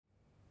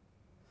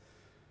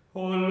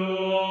O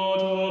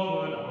Lord,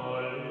 open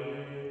our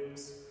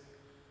lips,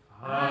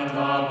 and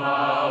our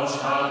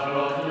mouth shall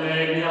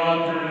proclaim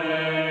your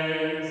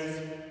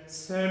praise.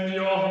 Send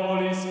your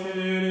Holy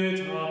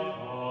Spirit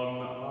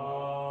upon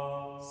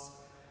us,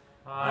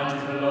 and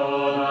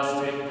clothe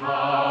us with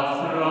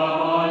power from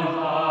on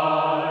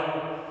high.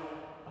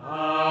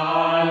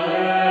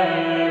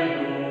 Alleluia.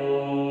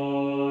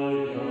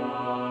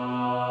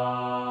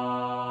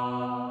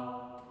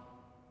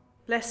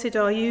 Blessed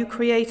are you,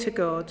 Creator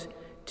God.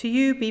 To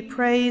you be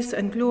praise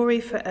and glory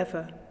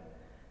forever.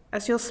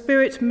 As your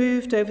Spirit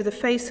moved over the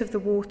face of the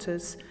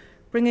waters,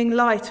 bringing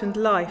light and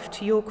life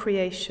to your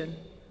creation,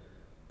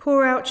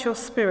 pour out your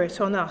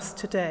Spirit on us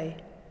today,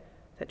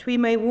 that we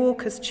may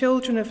walk as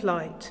children of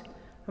light,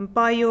 and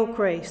by your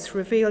grace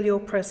reveal your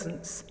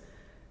presence.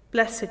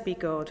 Blessed be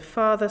God,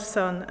 Father,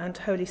 Son, and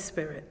Holy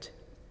Spirit.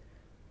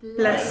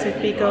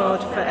 Blessed be God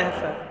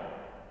forever.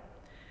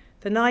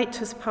 The night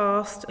has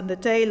passed and the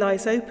day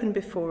lies open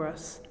before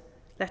us.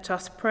 Let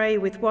us pray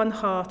with one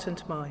heart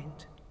and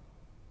mind.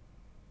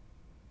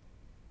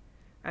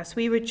 As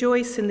we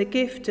rejoice in the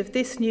gift of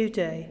this new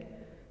day,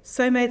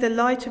 so may the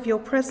light of your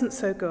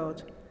presence, O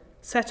God,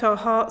 set our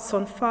hearts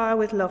on fire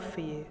with love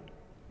for you,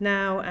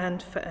 now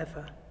and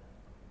forever.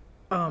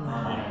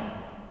 Amen.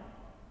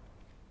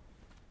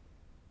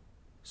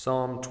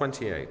 Psalm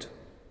 28.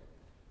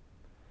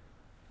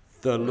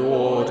 The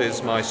Lord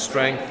is my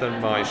strength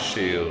and my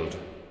shield.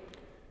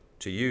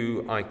 To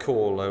you I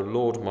call, O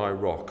Lord my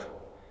rock.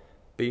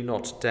 Be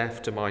not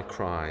deaf to my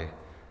cry,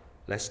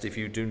 lest if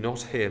you do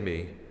not hear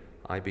me,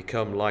 I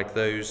become like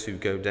those who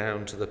go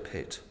down to the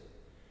pit.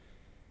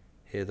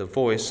 Hear the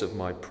voice of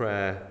my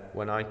prayer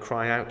when I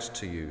cry out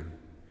to you,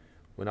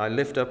 when I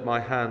lift up my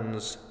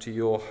hands to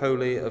your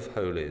Holy of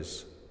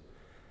Holies.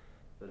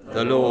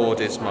 The Lord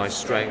is my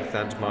strength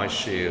and my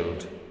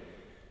shield.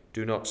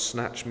 Do not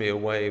snatch me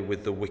away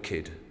with the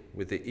wicked,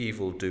 with the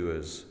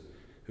evildoers,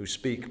 who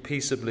speak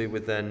peaceably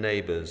with their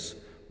neighbours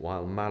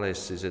while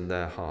malice is in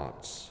their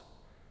hearts.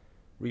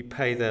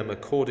 Repay them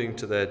according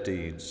to their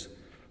deeds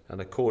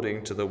and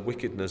according to the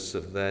wickedness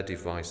of their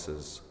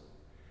devices.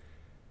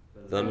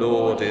 The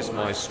Lord is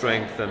my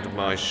strength and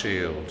my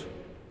shield.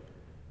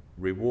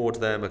 Reward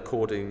them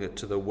according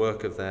to the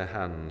work of their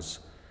hands,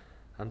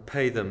 and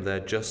pay them their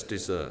just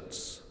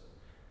deserts.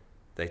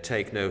 They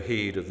take no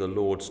heed of the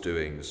Lord's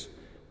doings,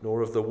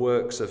 nor of the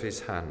works of his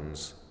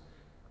hands.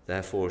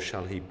 Therefore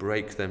shall he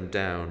break them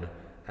down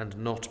and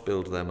not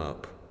build them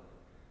up.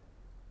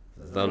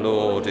 The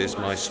Lord is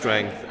my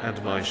strength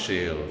and my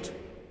shield.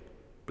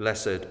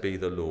 Blessed be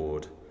the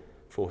Lord,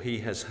 for he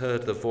has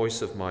heard the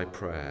voice of my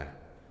prayer.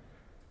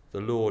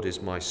 The Lord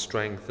is my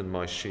strength and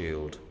my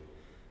shield.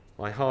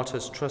 My heart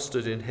has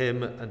trusted in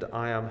him, and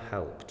I am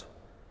helped.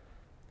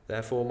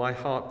 Therefore my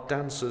heart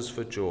dances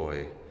for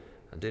joy,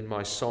 and in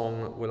my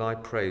song will I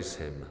praise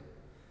him.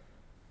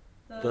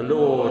 The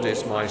Lord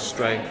is my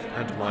strength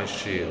and my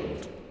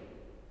shield.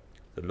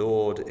 The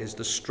Lord is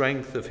the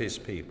strength of his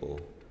people,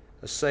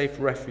 a safe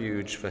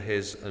refuge for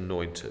his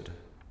anointed.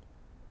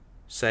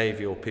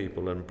 Save your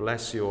people and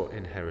bless your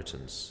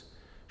inheritance.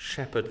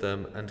 Shepherd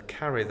them and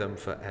carry them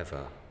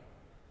forever.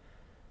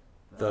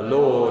 The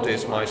Lord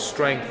is my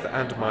strength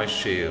and my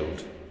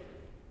shield.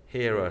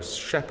 Hear us,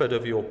 shepherd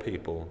of your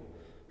people.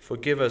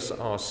 Forgive us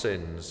our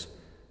sins,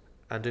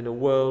 and in a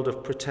world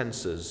of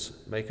pretenses,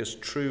 make us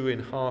true in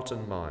heart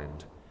and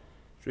mind.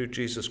 Through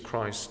Jesus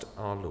Christ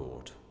our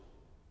Lord.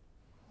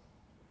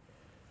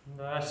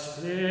 The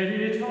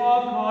Spirit of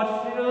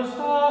God fills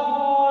the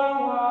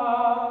whole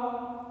world.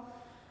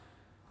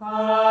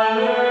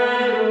 Alleluia.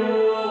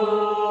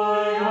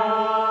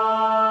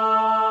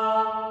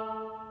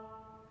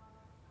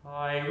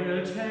 I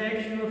will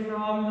take you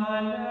from the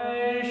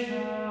nations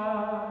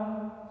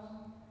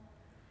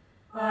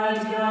and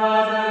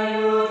gather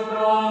you from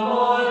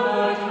all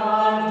the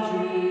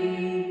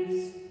countries.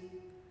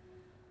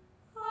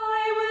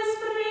 I will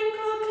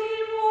sprinkle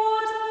clean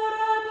water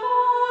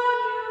upon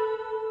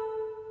you,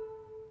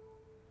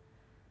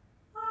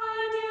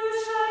 and you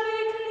shall be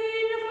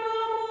clean from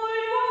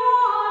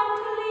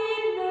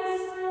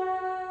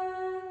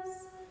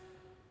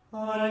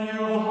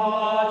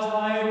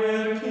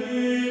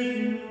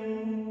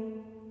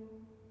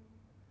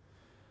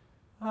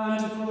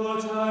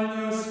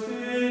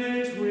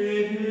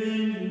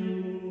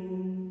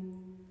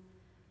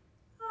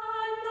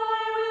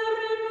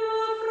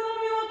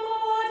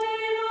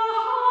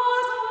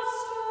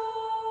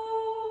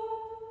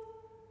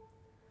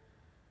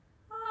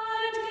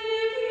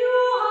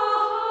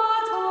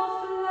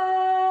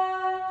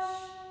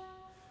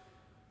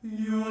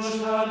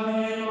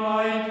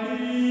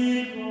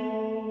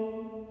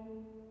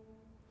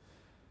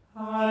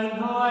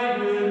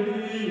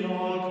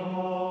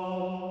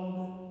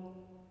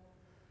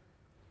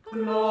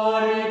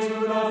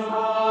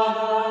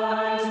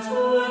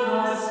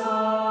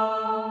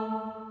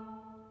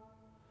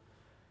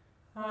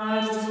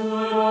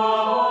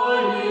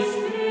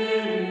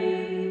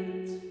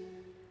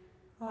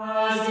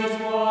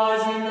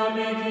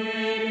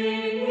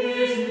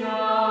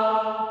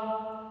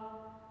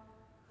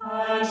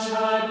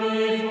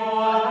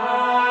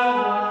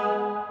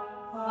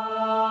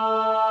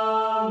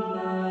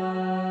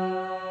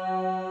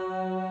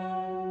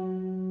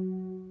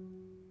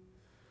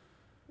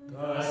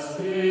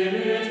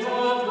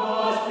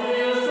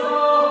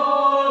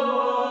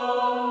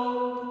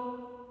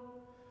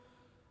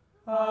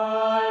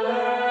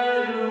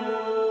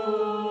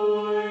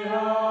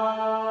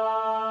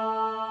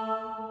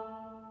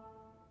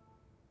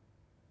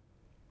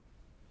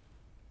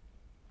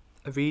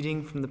A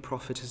reading from the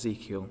prophet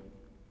Ezekiel.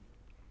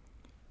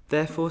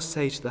 Therefore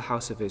say to the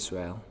house of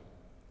Israel,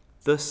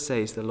 Thus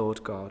says the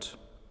Lord God,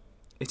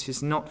 It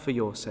is not for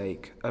your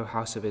sake, O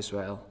house of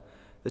Israel,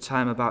 that I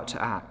am about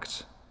to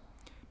act,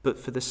 but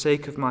for the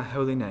sake of my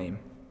holy name,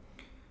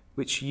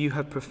 which you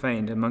have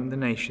profaned among the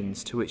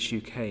nations to which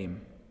you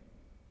came.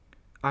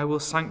 I will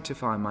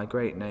sanctify my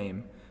great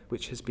name,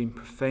 which has been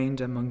profaned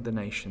among the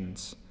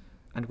nations,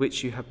 and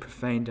which you have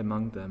profaned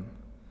among them.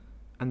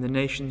 And the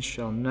nations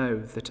shall know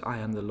that I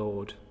am the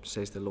Lord,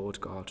 says the Lord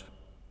God,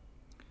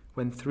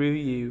 when through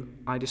you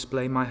I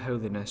display my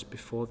holiness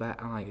before their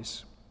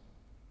eyes.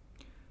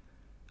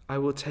 I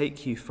will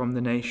take you from the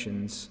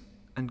nations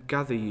and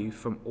gather you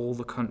from all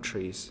the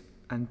countries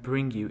and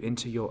bring you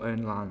into your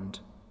own land.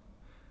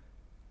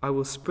 I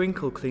will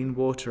sprinkle clean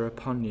water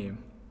upon you,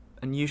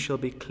 and you shall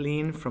be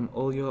clean from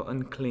all your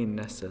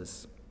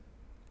uncleannesses,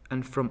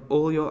 and from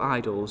all your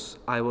idols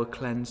I will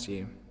cleanse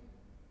you.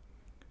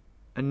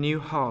 A new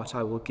heart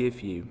I will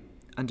give you,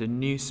 and a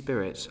new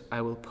spirit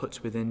I will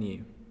put within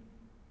you.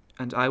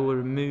 And I will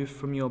remove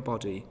from your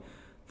body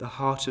the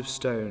heart of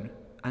stone,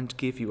 and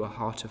give you a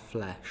heart of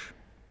flesh.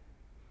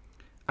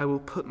 I will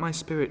put my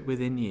spirit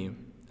within you,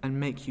 and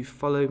make you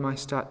follow my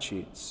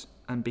statutes,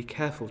 and be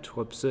careful to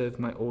observe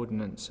my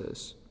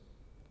ordinances.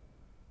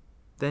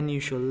 Then you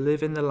shall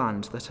live in the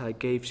land that I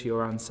gave to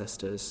your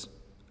ancestors,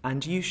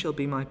 and you shall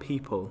be my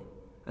people,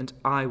 and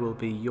I will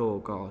be your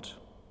God.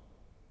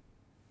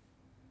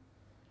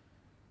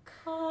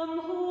 Come,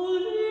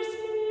 Holy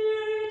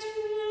Spirit,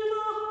 fill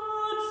the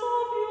hearts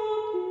of your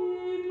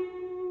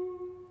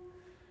people,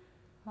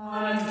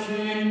 and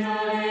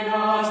kindle in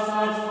us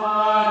the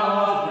fire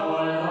of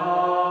your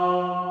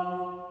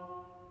love.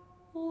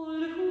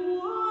 All who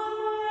are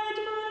led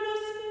by the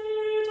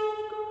Spirit of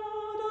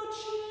God are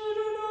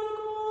children of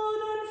God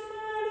and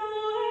fellow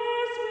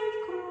heirs with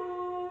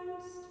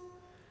Christ.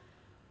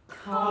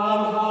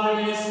 Come,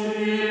 Holy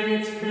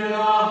Spirit, fill the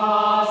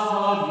hearts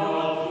of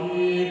your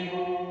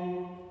people.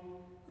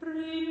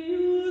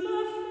 Renew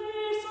the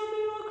face of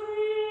your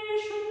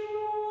creation,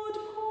 Lord,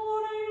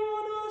 pouring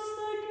on us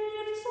the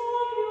gifts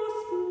of your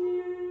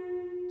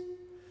Spirit.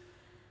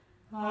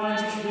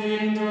 And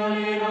kindle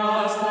in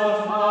us the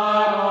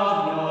fire of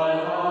your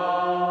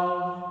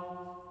love.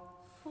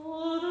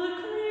 For the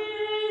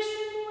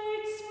creation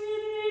waits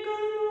with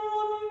eager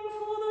longing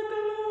for the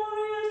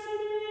glorious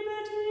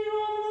liberty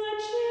of the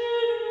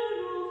children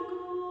of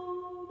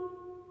God.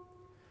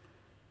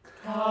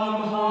 Come,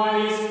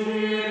 Holy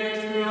Spirit,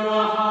 fill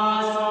the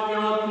hearts of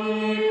your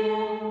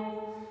people,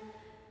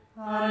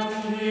 and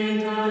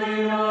kindle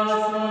in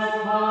us the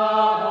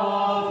fire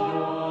of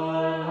your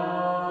love.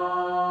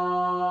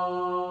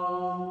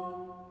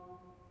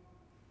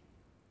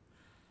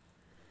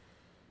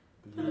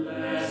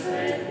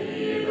 Blessed be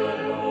the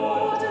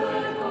Lord, the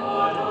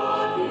God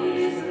of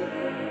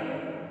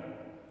Israel,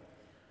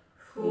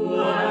 who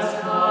has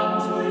come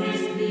to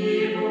his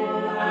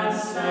people and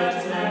set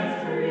them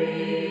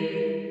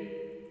free.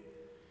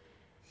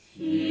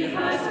 He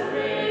has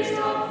raised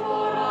up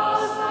for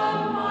us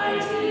a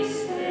mighty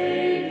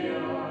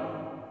Savior,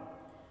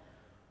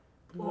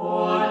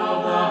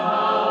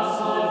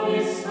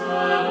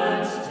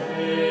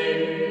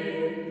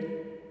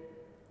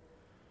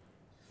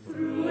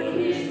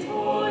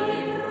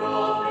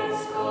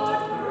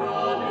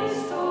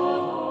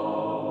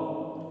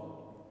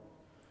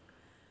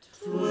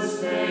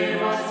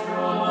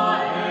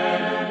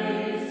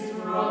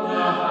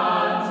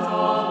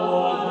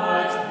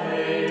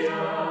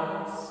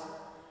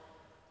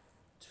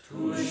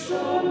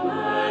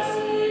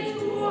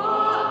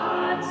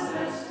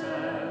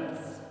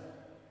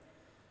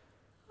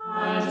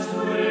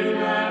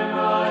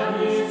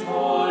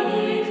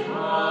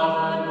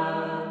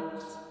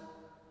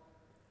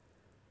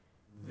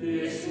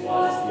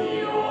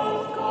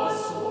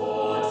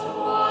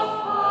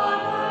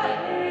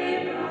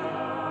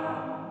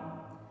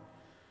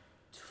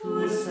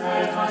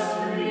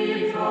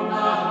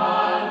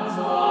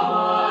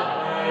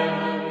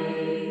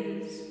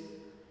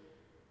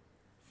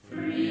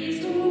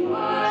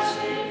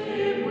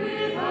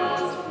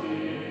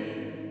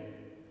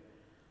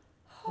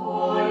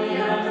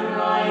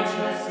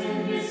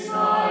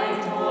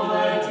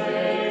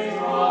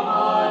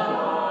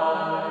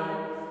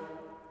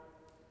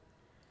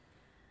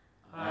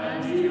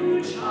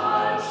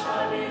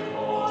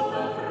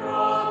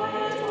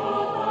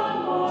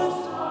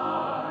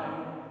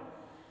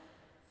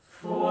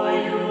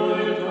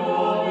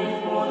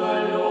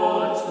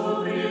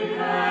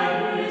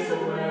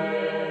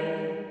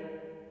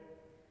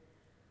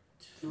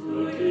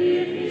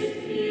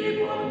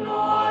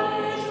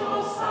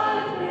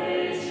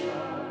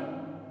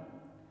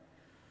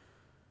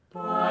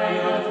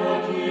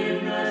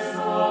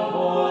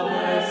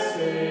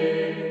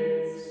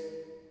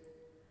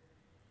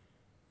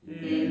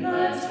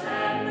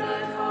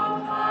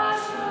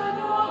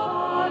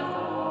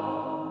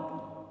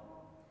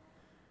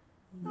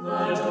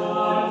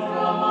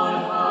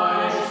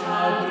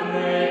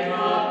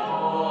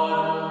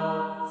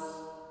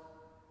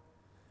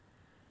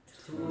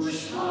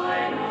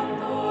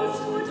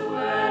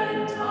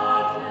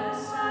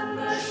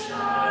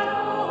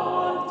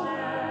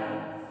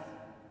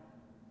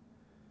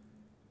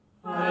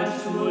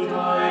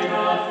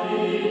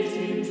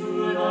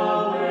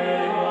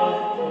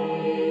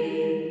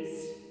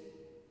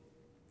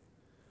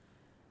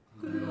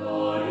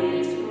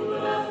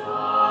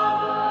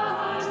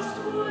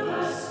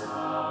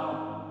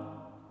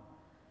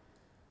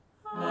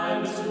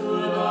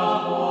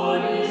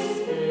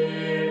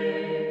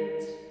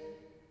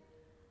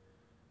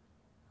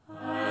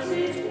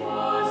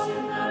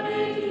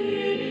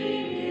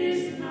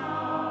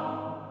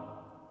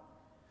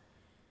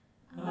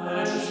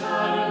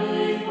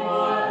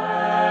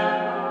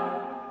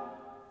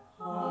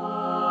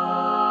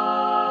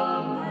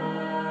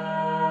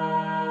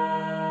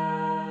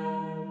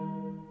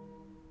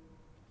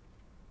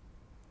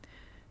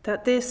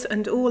 that this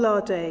and all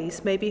our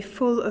days may be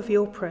full of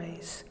your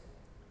praise.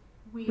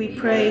 We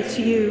pray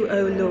to you,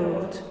 O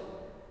Lord,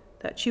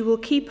 that you will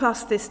keep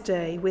us this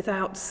day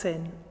without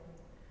sin.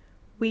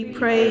 We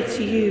pray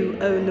to you,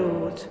 O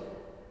Lord,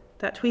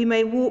 that we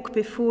may walk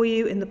before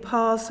you in the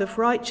paths of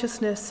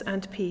righteousness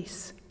and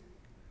peace.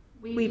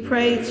 We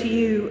pray to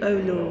you, O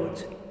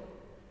Lord,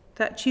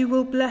 that you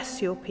will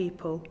bless your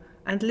people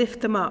and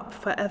lift them up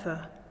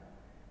forever.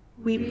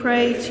 We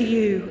pray to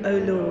you, O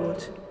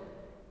Lord,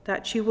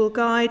 that you will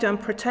guide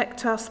and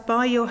protect us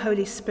by your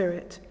Holy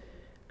Spirit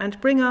and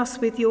bring us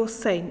with your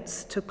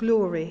saints to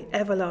glory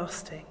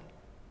everlasting.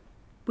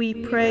 We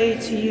pray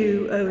to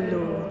you, O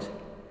Lord.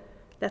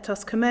 Let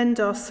us commend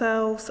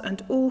ourselves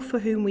and all for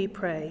whom we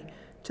pray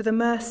to the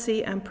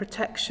mercy and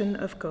protection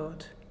of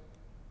God.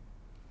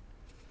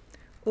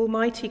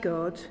 Almighty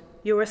God,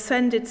 your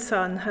ascended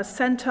Son has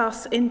sent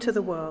us into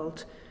the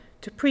world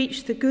to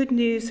preach the good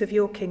news of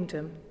your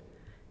kingdom.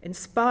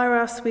 Inspire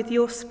us with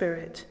your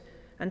Spirit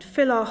and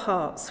fill our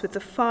hearts with the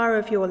fire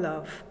of your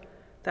love,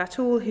 that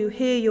all who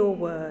hear your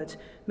word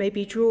may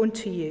be drawn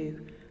to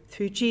you,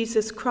 through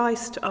Jesus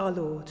Christ our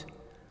Lord.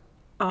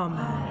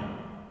 Amen.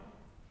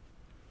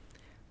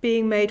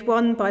 Being made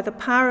one by the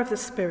power of the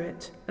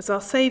Spirit, as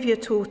our Saviour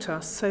taught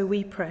us, so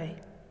we pray.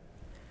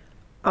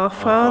 Our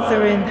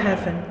Father in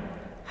heaven,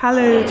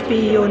 hallowed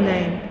be your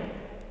name.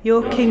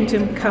 Your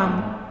kingdom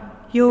come,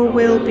 your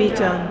will be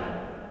done,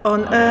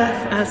 on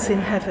earth as in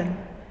heaven.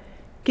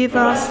 Give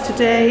us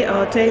today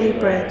our daily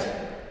bread.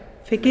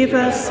 Forgive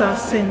us our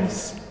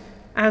sins,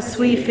 as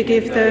we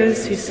forgive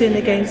those who sin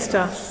against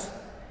us.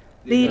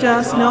 Lead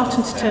us not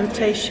into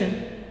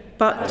temptation,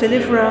 but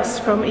deliver us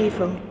from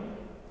evil.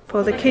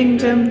 For the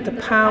kingdom, the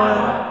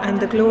power, and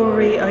the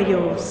glory are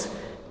yours,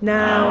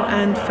 now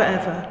and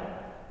forever.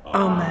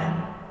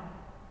 Amen.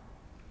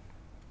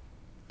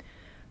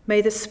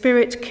 May the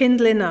Spirit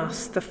kindle in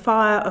us the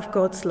fire of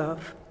God's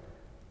love.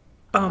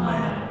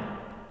 Amen.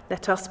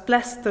 Let us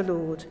bless the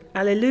Lord.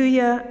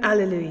 Alleluia,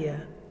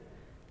 alleluia.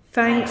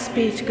 Thanks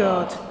be to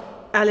God.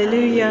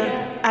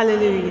 Alleluia,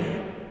 alleluia.